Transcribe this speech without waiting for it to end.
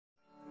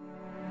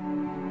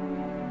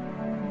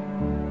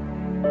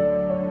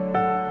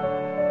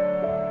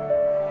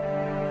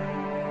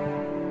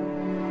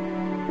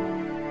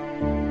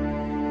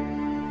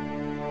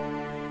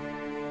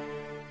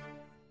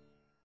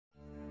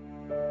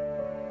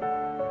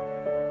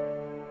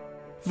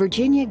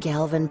Virginia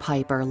Galvin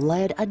Piper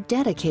led a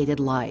dedicated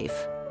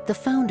life. The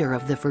founder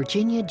of the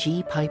Virginia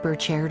G. Piper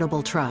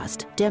Charitable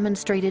Trust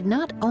demonstrated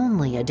not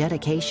only a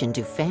dedication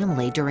to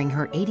family during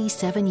her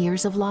 87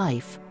 years of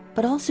life,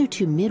 but also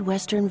to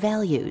Midwestern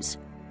values,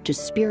 to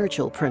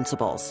spiritual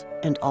principles,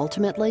 and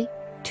ultimately,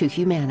 to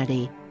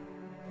humanity.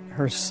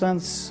 Her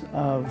sense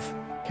of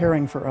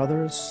caring for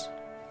others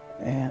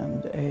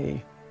and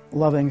a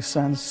loving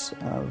sense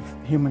of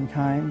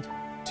humankind,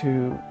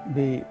 to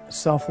be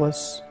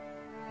selfless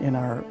in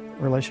our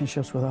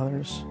relationships with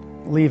others,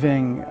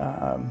 leaving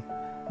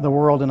the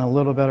world in a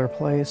little better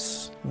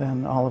place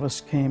than all of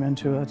us came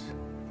into it,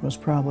 was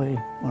probably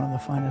one of the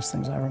finest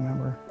things I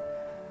remember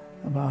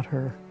about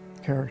her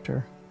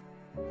character.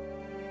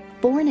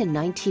 Born in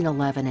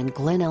 1911 in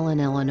Glen Ellen,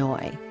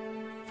 Illinois,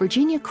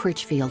 Virginia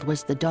Critchfield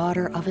was the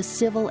daughter of a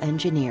civil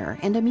engineer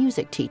and a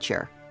music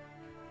teacher.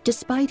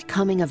 Despite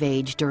coming of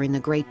age during the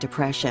Great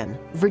Depression,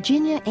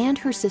 Virginia and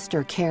her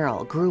sister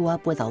Carol grew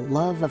up with a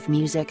love of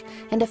music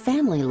and a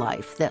family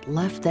life that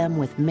left them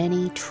with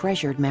many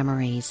treasured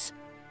memories.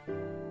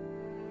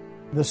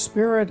 The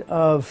spirit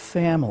of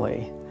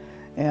family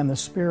and the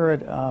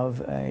spirit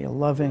of a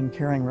loving,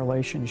 caring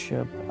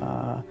relationship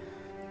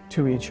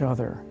to each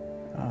other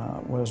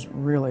was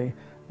really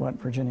what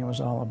Virginia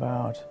was all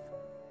about.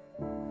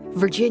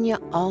 Virginia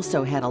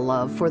also had a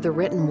love for the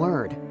written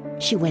word.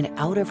 She went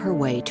out of her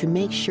way to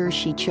make sure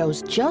she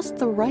chose just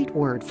the right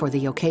word for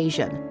the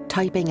occasion,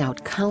 typing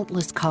out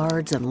countless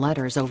cards and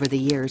letters over the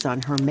years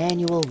on her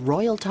manual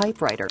Royal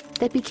typewriter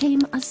that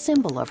became a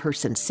symbol of her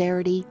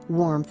sincerity,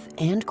 warmth,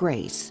 and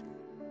grace.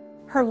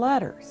 Her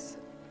letters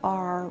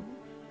are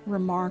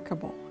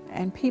remarkable,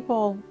 and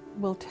people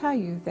will tell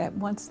you that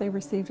once they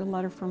received a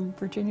letter from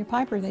Virginia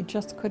Piper, they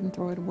just couldn't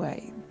throw it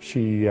away.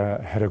 She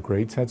had a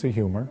great sense of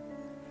humor,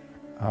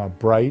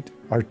 bright,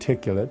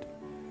 articulate.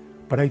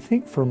 But I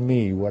think for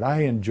me, what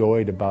I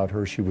enjoyed about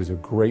her, she was a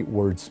great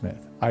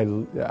wordsmith. I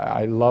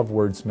love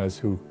wordsmiths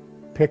who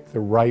pick the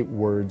right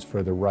words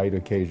for the right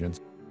occasions.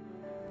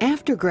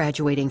 After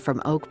graduating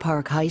from Oak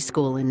Park High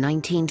School in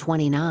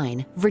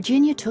 1929,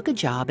 Virginia took a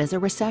job as a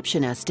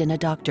receptionist in a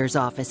doctor's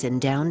office in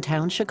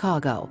downtown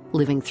Chicago,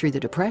 living through the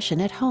Depression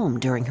at home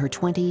during her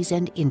 20s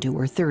and into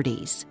her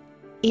 30s.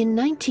 In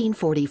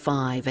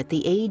 1945, at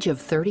the age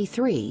of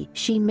 33,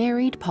 she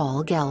married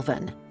Paul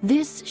Galvin.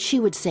 This, she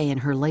would say in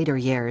her later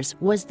years,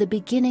 was the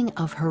beginning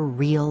of her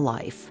real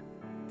life.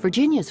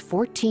 Virginia's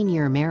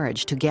 14-year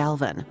marriage to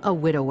Galvin, a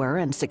widower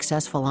and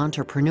successful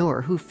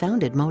entrepreneur who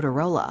founded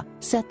Motorola,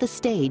 set the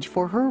stage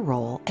for her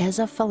role as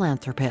a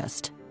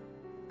philanthropist.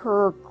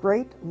 Her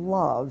great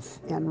love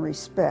and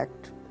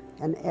respect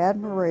and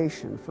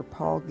admiration for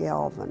Paul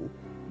Galvin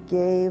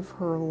gave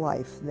her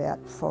life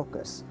that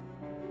focus.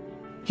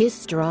 His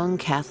strong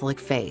Catholic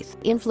faith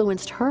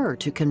influenced her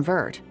to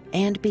convert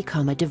and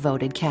become a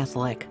devoted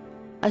Catholic.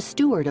 A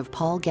steward of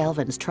Paul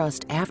Galvin's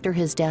trust after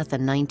his death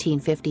in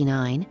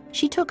 1959,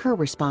 she took her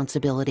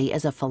responsibility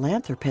as a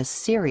philanthropist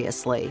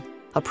seriously,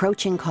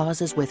 approaching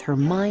causes with her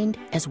mind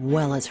as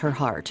well as her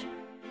heart.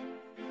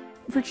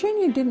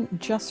 Virginia didn't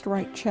just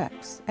write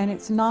checks, and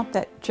it's not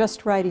that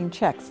just writing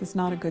checks is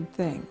not a good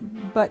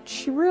thing, but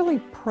she really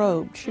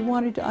probed. She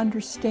wanted to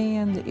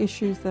understand the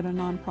issues that a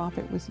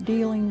nonprofit was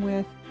dealing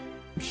with.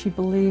 She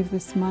believed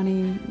this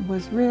money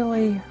was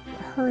really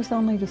hers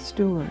only to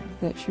steward,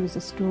 that she was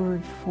a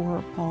steward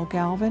for Paul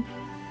Galvin,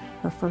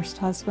 her first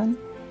husband,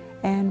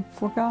 and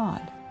for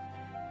God.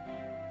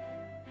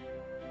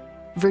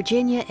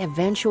 Virginia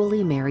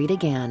eventually married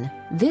again,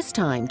 this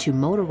time to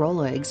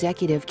Motorola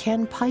executive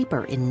Ken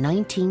Piper in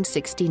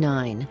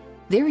 1969.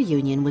 Their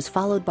union was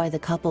followed by the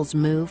couple's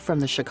move from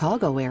the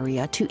Chicago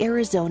area to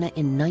Arizona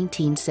in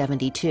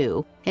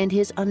 1972 and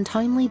his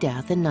untimely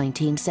death in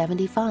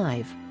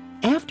 1975.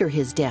 After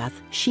his death,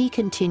 she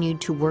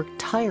continued to work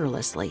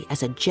tirelessly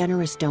as a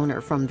generous donor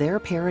from their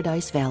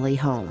Paradise Valley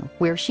home,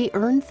 where she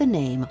earned the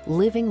name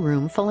Living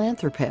Room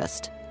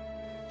Philanthropist.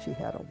 She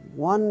had a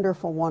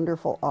wonderful,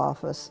 wonderful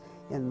office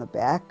in the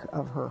back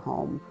of her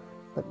home,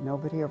 but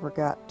nobody ever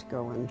got to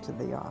go into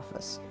the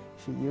office.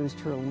 She used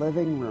her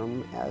living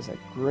room as a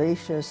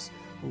gracious,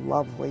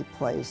 lovely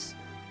place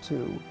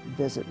to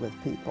visit with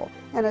people.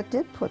 And it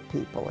did put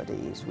people at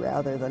ease,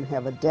 rather than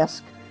have a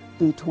desk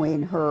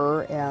between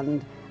her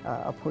and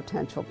a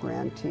potential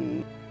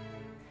grantee.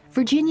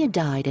 Virginia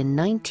died in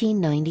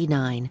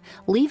 1999,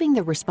 leaving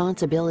the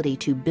responsibility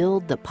to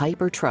build the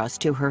Piper Trust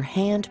to her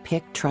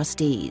hand-picked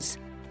trustees.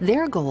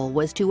 Their goal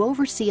was to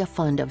oversee a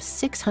fund of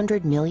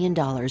 $600 million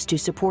to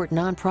support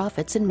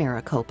nonprofits in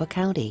Maricopa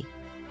County.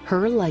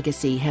 Her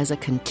legacy has a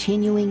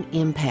continuing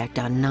impact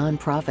on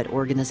nonprofit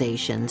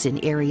organizations in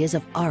areas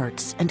of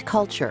arts and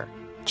culture,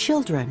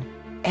 children,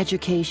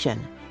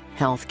 education,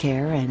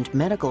 healthcare and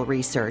medical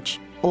research,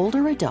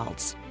 older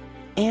adults,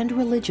 and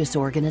religious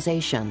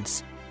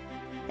organizations.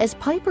 As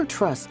Piper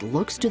Trust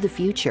looks to the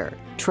future,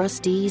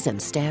 trustees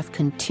and staff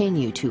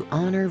continue to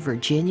honor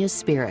Virginia's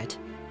spirit,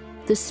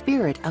 the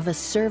spirit of a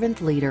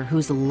servant leader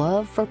whose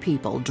love for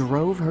people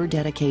drove her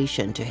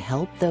dedication to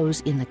help those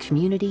in the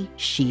community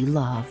she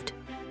loved.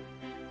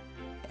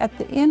 at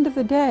the end of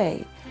the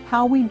day,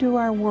 how we do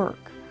our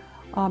work,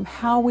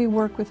 how we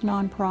work with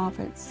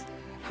nonprofits,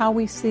 how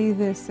we see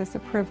this as a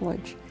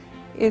privilege,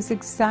 is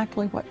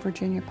exactly what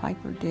Virginia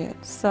Piper did.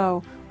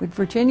 So would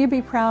Virginia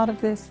be proud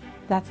of this?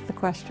 That's the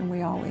question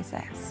we always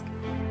ask.